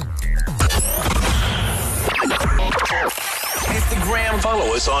games. Instagram.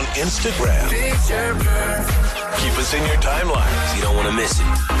 Follow us on Instagram. Keep us in your timelines. You don't want to miss it.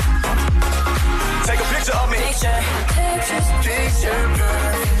 Take a picture of me.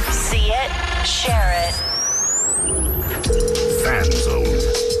 See it, share it. Fan Zone.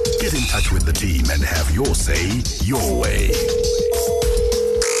 Get in touch with the team and have your say your way.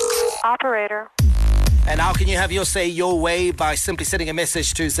 Operator. And how can you have your say your way? By simply sending a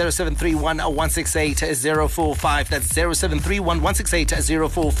message to 0731 168 045. That's 0731 168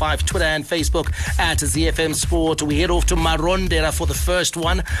 045. Twitter and Facebook at ZFM Sport. We head off to Marondera for the first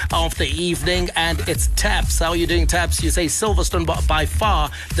one of the evening, and it's Taps. How are you doing, Taps? You say Silverstone by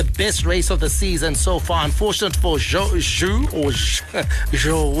far the best race of the season so far. Unfortunate for Joe.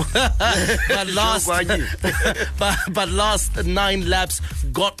 but last 9 laps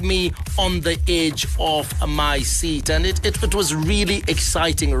got me on the edge of of my seat. And it was really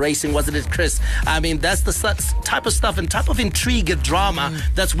exciting racing, wasn't it, Chris? I mean, that's the type of stuff and type of intrigue and drama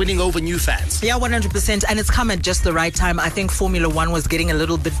that's winning over new fans. Yeah, 100%. And it's come at just the right time. I think Formula One was getting a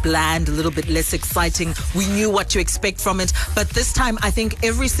little bit bland, a little bit less exciting. We knew what to expect from it. But this time, I think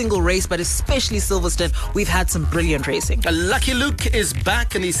every single race, but especially Silverstone, we've had some brilliant racing. Lucky Luke is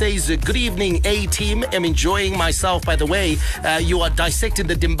back and he says, good evening, A-team. I'm enjoying myself, by the way. You are dissecting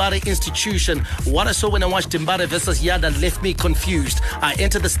the Dimbare institution. What I saw when I watched Dimbare versus Yada left me confused. I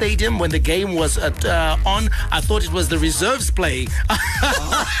entered the stadium when the game was on. I thought it was the reserves playing.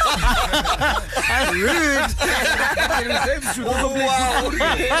 Rude.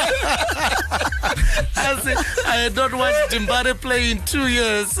 I had not watched Dimbare play in 2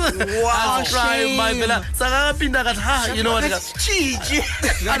 years. Wow. I was crying my bella. You know what? I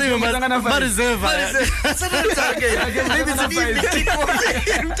don't remember.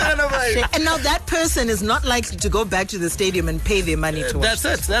 And now that person is not likely to go back to the stadium and pay their money to watch.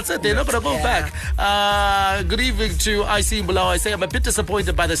 That's it. They're not going to go back. Good evening to IC Mbulao. I say I'm a bit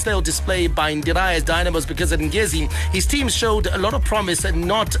disappointed by the stale display by Ndiraya's Dynamos because at Ngezi, his team showed a lot of promise and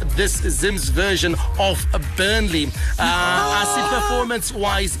not this Zim's version of Burnley. I see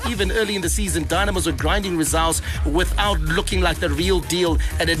performance-wise, even early in the season, Dynamos were grinding results without looking like the real deal,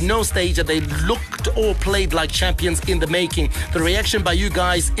 and at no stage that they looked or played like champions in the making. The reaction by you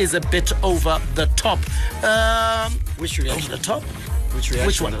guys is a bit over the top. Which reaction? Over the top?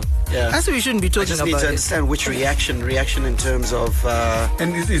 Which one? Yeah. That's what we shouldn't be talking about. I just need to understand which reaction in terms of...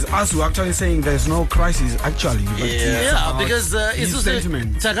 And it is us who are actually saying there's no crisis, actually. But because it's just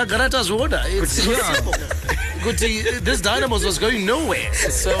sentiment. It's water. This Dynamos was going nowhere.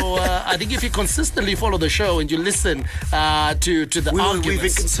 So I think if you consistently follow the show and you listen to the arguments... We've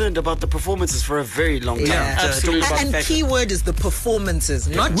been concerned about the performances for a very long time. Yeah, absolutely. And key word is the performances,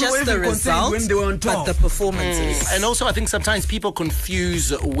 not just the results, when they were on top. but the performances. And also I think sometimes people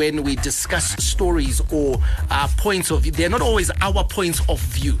confuse when we discuss stories or points of view. They're not always our points of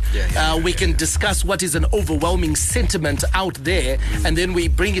view. We can discuss what is an overwhelming sentiment out there, and then we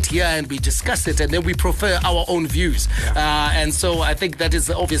bring it here and we discuss it, and then we prefer our own views. And so I think that is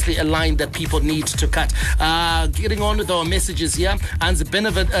obviously a line that people need to cut. Getting on with our messages here, and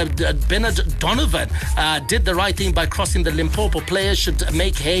Bernard Donovan did the right thing by crossing the Limpopo. Players should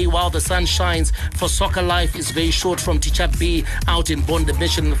make hay while the sun shines, for soccer life is very short. From Teacher B out in Bonda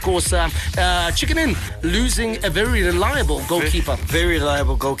Mission. Of course, Chicken Inn losing a very reliable goalkeeper. Very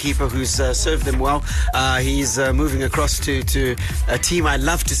reliable goalkeeper who's served them well. He's moving across to a team I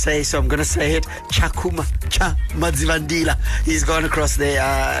love to say, so I'm going to say it. Chakuma Madzivandila. He's gone across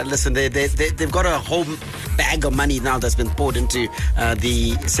there. Listen, they've got a whole bag of money now that's been poured into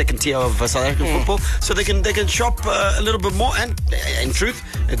the second tier of South African football, so they can shop a little bit more, and in truth,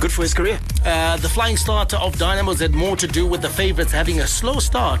 good for his career. The flying starter of Dynamos had more to do with the favourites having a slow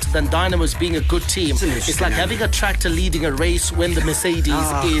start than Dynamos being a good team. It's like having a tractor leading a race when the Mercedes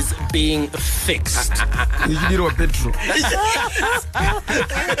is being fixed.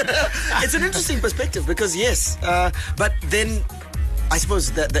 It's an interesting perspective because yes, but then I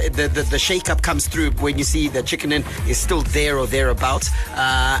suppose the shake-up comes through when you see that Chicken Inn is still there or thereabouts,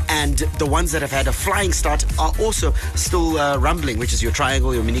 and the ones that have had a flying start are also still rumbling, which is your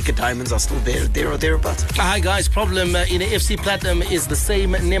Triangle, your Manica Diamonds are still there or thereabouts. Hi guys, problem in the FC Platinum is the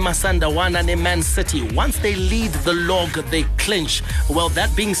same Nemasandawana ne Man City. Once they lead the log, they clinch. Well,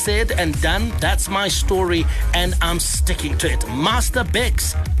 that being said and done, that's my story and I'm sticking to it. Master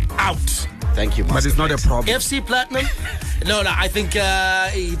Bex out. Thank you, Master But it's not a problem. FC Platinum? No, I think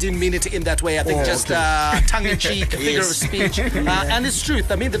he didn't mean it in that way. I think tongue-in-cheek, figure of speech. And it's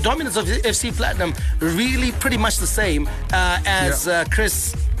truth. I mean, the dominance of FC Platinum really pretty much the same as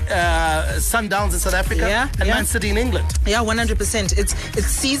Chris... Sundowns in South Africa and Man City in England. Yeah, 100%. It's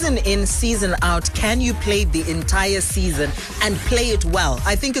season in, season out. Can you play the entire season and play it well?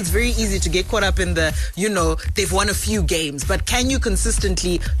 I think it's very easy to get caught up in the, they've won a few games, but can you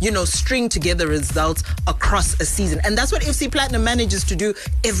consistently, string together results across a season? And that's what FC Platinum manages to do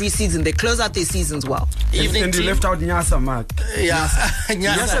every season. They close out their seasons well. And you left out Nyasa, Mark.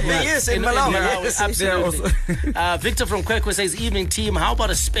 Nyasa, yes, in Malawi. Absolutely. Victor from Kwekwe says, evening team, how about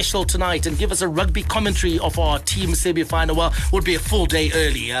a special tonight and give us a rugby commentary of our team semi-final? Well, would be a full day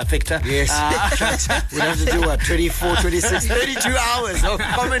early, Victor. Yes. We'd have to do 24, 26, 32 hours of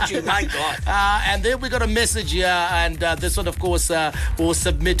commentary. My God. And then we got a message here, and this one, of course, will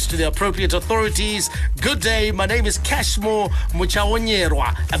submit to the appropriate authorities. Good day. My name is Cashmore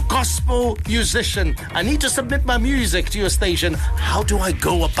Muchaonyerwa, a gospel musician. I need to submit my music to your station. How do I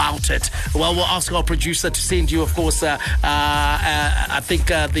go about it? Well, we'll ask our producer to send you, of course, I think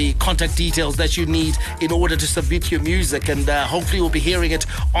the contact details that you need in order to submit your music, and hopefully we'll be hearing it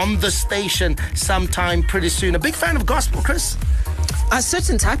on the station sometime pretty soon. A big fan of gospel, Chris? A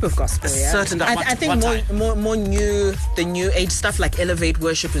certain type of gospel, yeah. Certain type. I think more new, the new age stuff like Elevate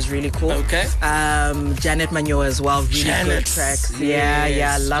Worship is really cool. Okay. Janet Manyoa as well, really good tracks.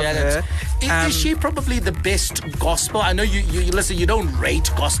 Yeah, love Janet. her. Is she probably the best gospel? I know you listen, you don't rate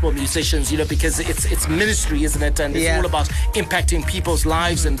gospel musicians, because it's ministry, isn't it? And it's all about impacting people's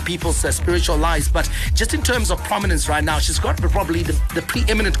lives and people's spiritual lives. But just in terms of prominence right now, she's got probably the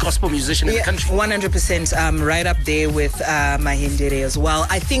preeminent gospel musician in the country. 100%, right up there with Mahindere as well.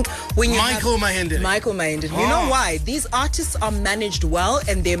 I think when you Michael Mahindere. You know why? These artists are managed well,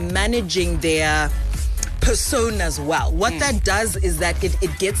 and they're managing their personas well. What that does is that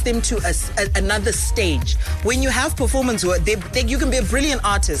it gets them to another stage. When you have performance work, you can be a brilliant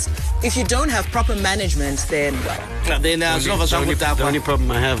artist. If you don't have proper management, then the only problem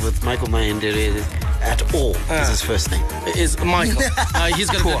I have with Michael Mahindere is is his first name. Is Michael. He's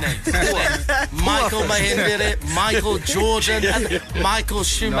got a good name. Michael Mahindere, Michael Jordan, and Michael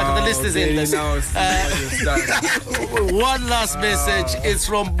Schumacher. The list is endless. One last message. It's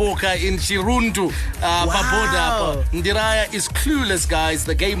from Boca in Chirundu. Baboda. Ndiraya is clueless, guys.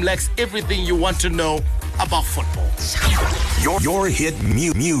 The game lacks everything you want to know about football. Your hit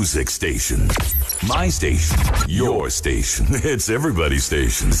music station. My station. Your station. It's everybody's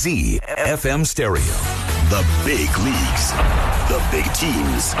station. ZFM Stereo. The big leagues. The big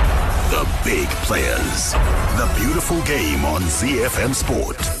teams. The big players. The beautiful game on ZFM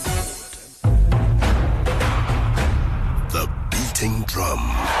Sport. The beating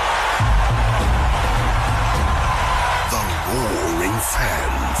drum. The roaring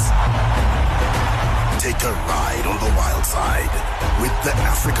fans. Take a ride on the wild side with the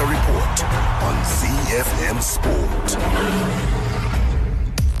Africa Report on ZFM Sport.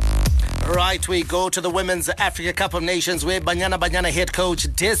 Right, we go to the Women's Africa Cup of Nations, where Banyana head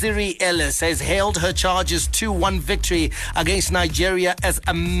coach Desiree Ellis has hailed her charges 2-1 victory against Nigeria as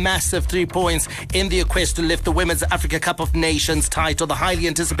a massive 3 points in their quest to lift the Women's Africa Cup of Nations title. The highly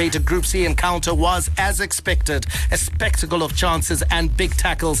anticipated Group C encounter was, as expected, a spectacle of chances and big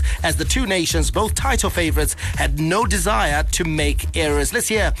tackles as the two nations, both title favorites, had no desire to make errors. Let's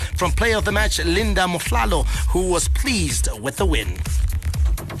hear from player of the match, Linda Moflalo, who was pleased with the win.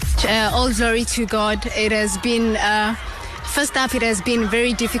 All glory to God. It has been, first half it has been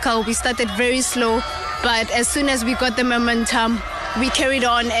very difficult. We started very slow, but as soon as we got the momentum, we carried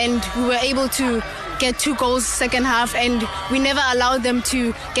on and we were able to get 2 goals second half, and we never allowed them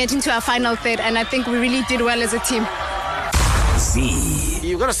to get into our final third, and I think we really did well as a team.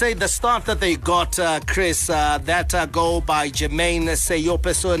 You've got to say the start that they got, Chris, that goal by Jermaine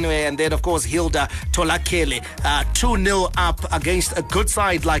Seyopesonwe, and then, of course, Hilda Tolakele, 2-0 up against a good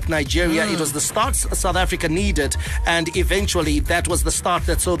side like Nigeria. It was the start South Africa needed, and eventually that was the start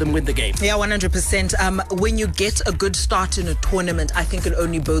that saw them win the game. Yeah, 100%. When you get a good start in a tournament, I think it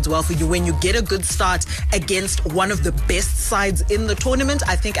only bodes well for you. When you get a good start against one of the best sides in the tournament,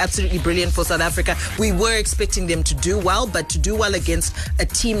 I think absolutely brilliant for South Africa. We were expecting them to do well, but to do well against a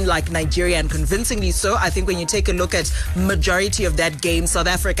team like Nigeria, and convincingly so. I think when you take a look at majority of that game, South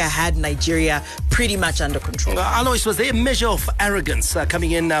Africa had Nigeria pretty much under control. Alois, was there a measure of arrogance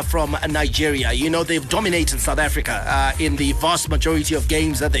coming in from Nigeria? You know, they've dominated South Africa in the vast majority of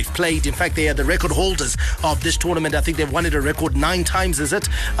games that they've played. In fact, they are the record holders of this tournament. I think they've won it a record 9 times, is it?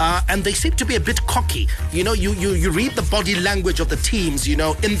 And they seem to be a bit cocky. You know, you read the body language of the teams, you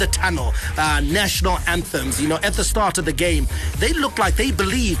know, in the tunnel, national anthems, you know, at the start of the game. They look like they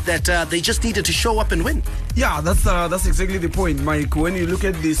believe that they just needed to show up and win. Yeah, that's exactly the point, Mike. When you look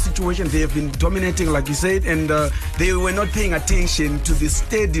at the situation, they have been dominating, like you said, and they were not paying attention to the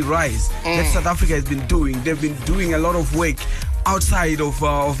steady rise that South Africa has been doing. They've been doing a lot of work outside of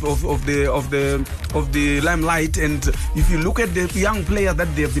the limelight, and if you look at the young players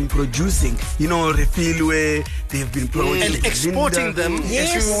that they have been producing, you know, Refilwe, they have been and exporting them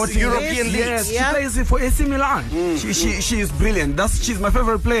to European leagues. Yes, yeah. She plays for AC Milan. She is brilliant. She's my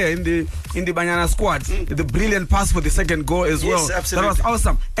favorite player in the Banyana squad. The brilliant pass for the second goal as well. Absolutely. That was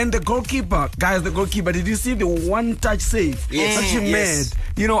awesome. And the goalkeeper, guys, did you see the one-touch save that she made?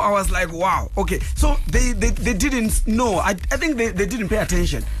 You know, I was like, wow. Okay, so they didn't know. I think they didn't pay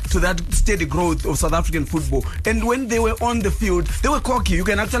attention to that steady growth of South African football. And when they were on the field, they were cocky. You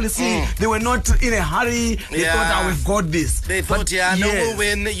can actually see they were not in a hurry. They thought, we've got this. They thought, we'll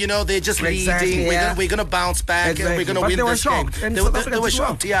win. You know, they're just leading. We're going to bounce back and we're going to win this game. And they were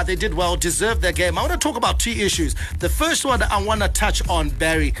shocked. Yeah, they did well, deserved their game. I want to talk about 2 issues. The first one I want to touch on,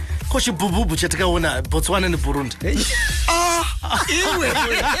 Barry. Botswana and Burundi.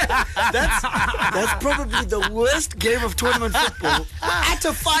 That's probably the worst game of tournament football at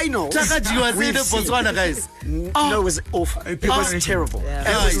a final. Botswana, guys. No, it was awful. It was terrible. Yeah.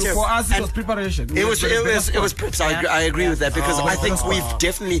 It was terrible. For us, it was preparation. It was preps. I agree with that because I think we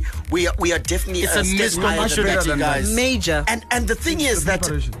are definitely it's a miscommunication, guys. Major. And the thing is that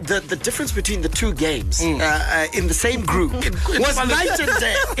the difference between the two games in the same group was night and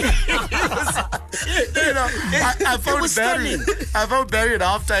day. I found Barry at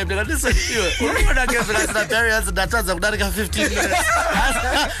halftime. Listen, Barry has a 15 minutes.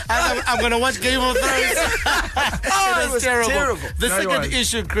 I'm going to watch Game of Thrones. It was terrible. The second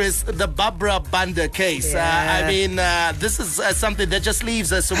issue, Chris, the Barbara Banda case. I mean, this is something that just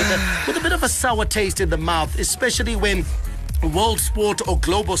leaves us with a bit of a sour taste in the mouth, especially when world sport or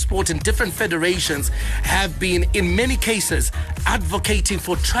global sport and different federations have been, in many cases, advocating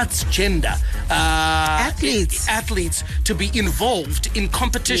for transgender athletes to be involved in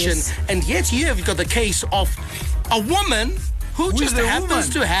competition. Yes. And yet here you've got the case of a woman who just happens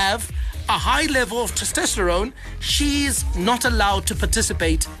to have a high level of testosterone. She's not allowed to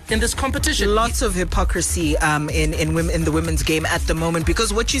participate in this competition. Lots of hypocrisy in the women's game at the moment,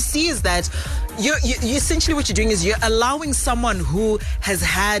 because what you see is that you essentially what you're doing is you're allowing someone who has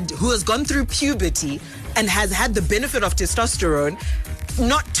gone through puberty and has had the benefit of testosterone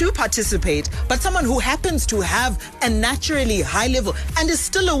not to participate, but someone who happens to have a naturally high level and is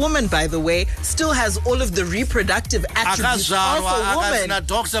still a woman, by the way, still has all of the reproductive attributes of a woman.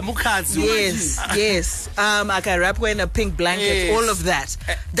 Yes. Akarapwa in a pink blanket, all of that.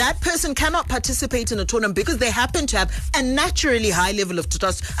 That person cannot participate in a tournament because they happen to have a naturally high level of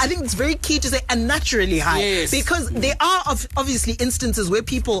testosterone. I think it's very key to say a naturally high, because there are obviously instances where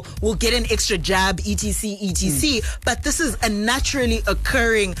people will get an extra jab, etc. But this is a naturally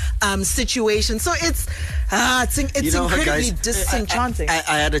occurring situation. So it's incredibly guys, disenchanting.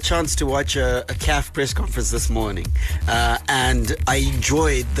 I had a chance to watch a CAF press conference this morning, and I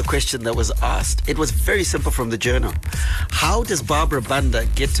enjoyed the question that was asked. It was very simple from the journal. How does Barbara Banda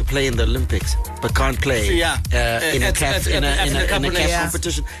get to play in the Olympics but can't play in a CAF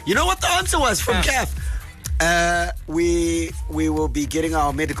competition? You know what the answer was from CAF? We will be getting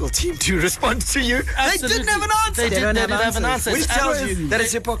our medical team to respond to you. Absolutely. They didn't have an answer. They didn't have an answer. Which tells you that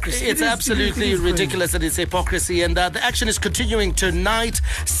it's hypocrisy. It's absolutely ridiculous that it's hypocrisy. And the action is continuing tonight.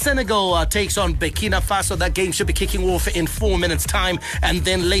 Senegal takes on Burkina Faso. That game should be kicking off in 4 minutes' time. And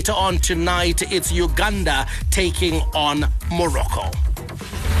then later on tonight, it's Uganda taking on Morocco.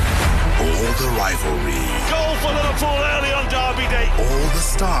 All the rivalry. Goal for Liverpool early on Derby Day. All the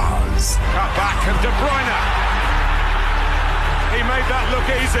stars. Cut back and De Bruyne. He made that look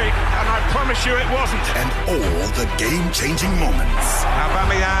easy, and I promise you it wasn't. And all the game-changing moments.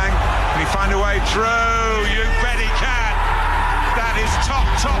 Aubameyang, can he find a way through? You bet he can. That is top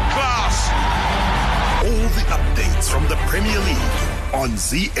class. All the updates from the Premier League on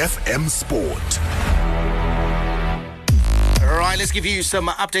ZFM Sport. All right, let's give you some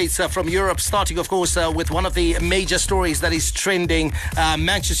updates from Europe, starting, of course, with one of the major stories that is trending.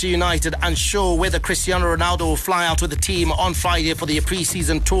 Manchester United unsure whether Cristiano Ronaldo will fly out with the team on Friday for the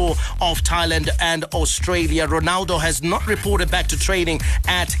pre-season tour of Thailand and Australia. Ronaldo has not reported back to training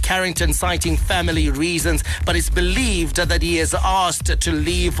at Carrington, citing family reasons, but it's believed that he is asked to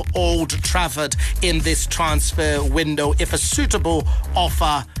leave Old Trafford in this transfer window if a suitable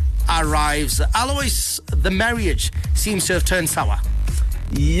offer arrives. Alois, the marriage seems to have turned sour.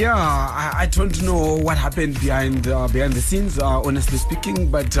 Yeah, I don't know what happened behind the scenes, honestly speaking,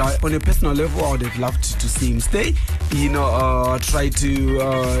 but on a personal level, I would have loved to see him stay. Try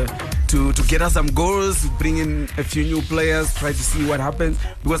to get us some goals, bring in a few new players, try to see what happens.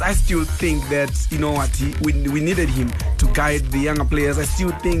 Because I still think that, we needed him to guide the younger players. I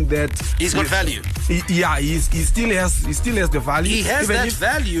still think that he's got value. He still has the value. He has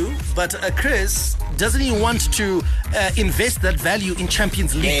value, but Chris, doesn't he want to invest that value in Champions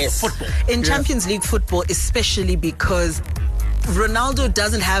League football? In Champions League football, especially because Ronaldo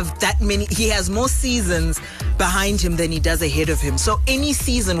doesn't have that many. He has more seasons behind him than he does ahead of him. So any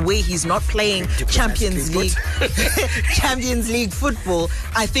season where he's not playing Champions League football,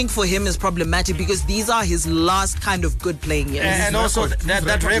 I think for him is problematic because these are his last kind of good playing years. And also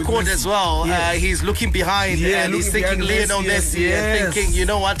that record as well. He's looking behind and he's thinking Lionel Messi and thinking, you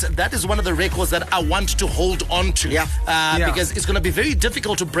know what, that is one of the records that I want to hold on to. Because it's going to be very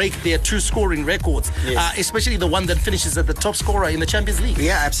difficult to break their two scoring records, especially the one that finishes at the top scorer in the Champions League.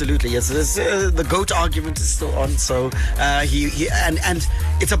 Yeah, absolutely. Yes, the GOAT argument is still so on. So he and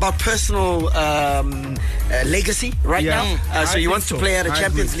it's about personal legacy right now. So he wants to play at a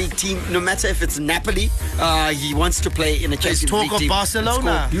Champions League team, no matter if it's Napoli. He wants to play in a Champions League team. Talk of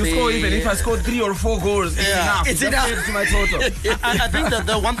Barcelona. You score even if I scored 3 or 4 goals. It's enough. To my total. I think that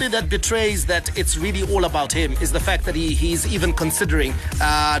the one thing that betrays that it's really all about him is the fact that he's even considering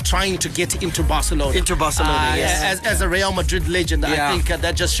trying to get into Barcelona. Yes. As a Real Madrid legend, I think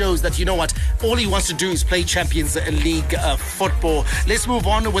that just shows that, you know what, all he wants to do is play Champions League football. Let's move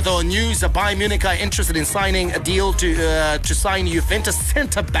on with our news. Bayern Munich are interested in signing a deal to sign Juventus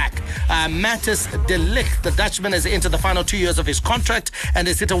centre-back Matthijs de Ligt. The Dutchman has entered the final 2 years of his contract and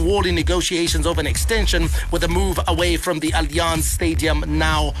has hit a wall in negotiations over an extension, with a move away from the Allianz Stadium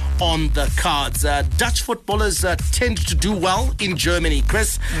now on the cards. Dutch footballers tend to do well in Germany.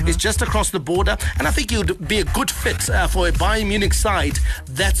 Chris is just across the border, and I think he would be a good fit for a Bayern Munich side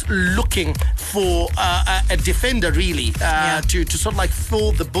that's looking for a defender, really, to sort of like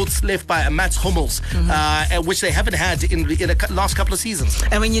fill the boots left by Mats Hummels, which they haven't had in the last couple of seasons.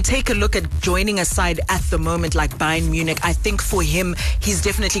 And when you take a look at joining a side at the moment like Bayern Munich, I think for him, he's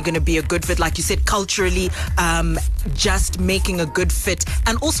definitely going to be a good fit. Like you said, culturally, just making a good fit.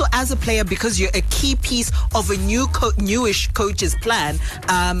 And also as a player, because you're a key piece of a newish coach's plan,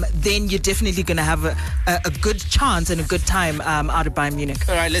 then you're definitely going to have a good chance and a good time out of Bayern Munich.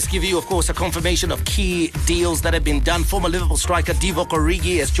 All right, let's give you, of course, a confirmation of key deals that have been done. Former Liverpool striker Divock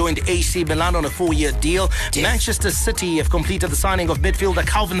Origi has joined AC Milan on a 4-year deal. Manchester City have completed the signing of midfielder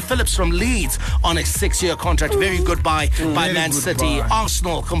Calvin Phillips from Leeds on a 6-year contract. Very good buy by Man City.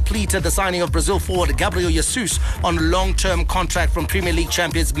 Arsenal completed the signing of Brazil forward Gabriel Jesus on a long-term contract from Premier League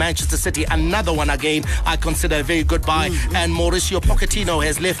champions Manchester City. Another one again I consider a very good buy. And Mauricio Pochettino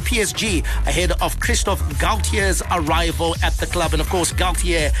has left PSG ahead of Christophe Galtier's arrival at the club. And of course,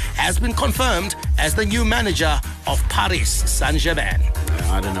 Galtier has been confirmed as the new manager of Paris Saint-Germain.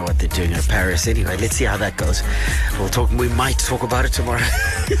 I don't know what they're doing at Paris. Anyway, let's see how that goes. We might talk about it tomorrow.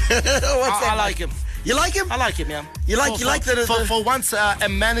 I like him. You like him? I like him, yeah. You like that? For once, a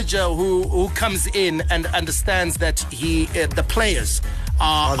manager who comes in and understands that the players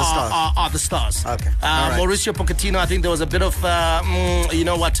are the stars. Okay. Right. Mauricio Pochettino, I think there was a bit of, you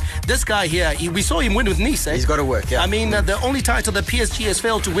know what, this guy here, we saw him win with Nice. He's got to work, yeah. I mean, the only title that PSG has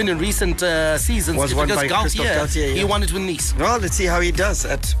failed to win in recent seasons was because by Galtier, he won it with Nice. Well, let's see how he does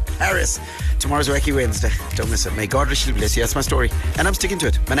at Paris. Tomorrow's Wacky Wednesday. Don't miss it. May God richly bless you. That's my story. And I'm sticking to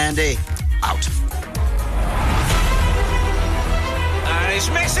it. Manande, out. And it's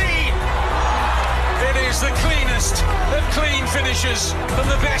Messi! It is the cleanest of clean finishes and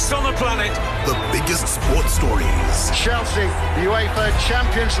the best on the planet. The biggest sports stories. Chelsea, UEFA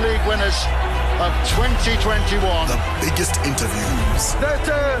Champions League winners of 2021. The biggest interviews. That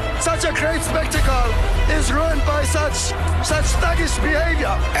such a great spectacle is ruined by such thuggish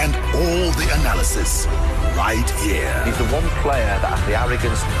behavior. And all the analysis right here. He's the one player that has the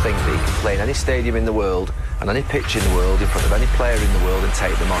arrogance to think that he can play in any stadium in the world and any pitch in the world in front of any player in the world and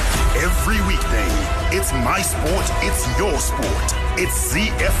take them on. Every weekday, it's my sport, it's your sport. It's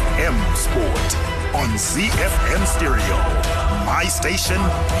ZFM Sport on ZFM Stereo. My station,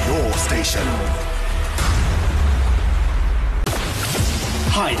 your station.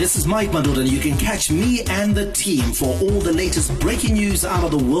 Hi, this is Mike Madod, and you can catch me and the team for all the latest breaking news out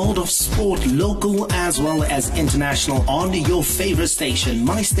of the world of sport, local as well as international, on your favorite station,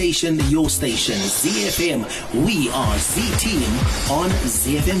 my station, your station, ZFM. We are Z Team on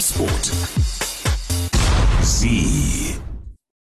ZFM Sport. Z.